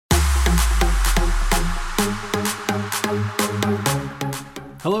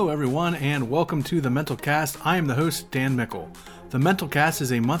Hello everyone and welcome to The Mental Cast. I am the host, Dan Mickle. The Mental Cast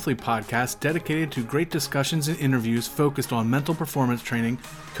is a monthly podcast dedicated to great discussions and interviews focused on mental performance training,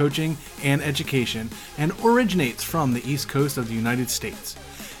 coaching, and education, and originates from the East Coast of the United States.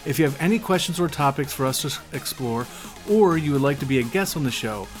 If you have any questions or topics for us to explore, or you would like to be a guest on the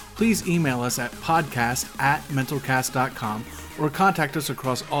show, please email us at podcast@mentalcast.com or contact us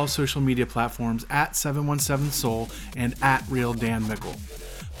across all social media platforms at 717soul and at RealDanMickle.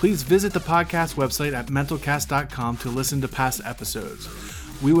 Please visit the podcast website at mentalcast.com to listen to past episodes.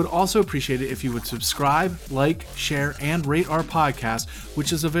 We would also appreciate it if you would subscribe, like, share, and rate our podcast,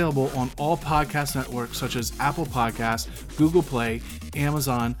 which is available on all podcast networks such as Apple Podcasts, Google Play,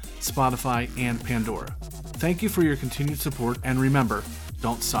 Amazon, Spotify, and Pandora. Thank you for your continued support, and remember,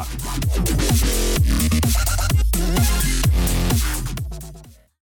 don't suck.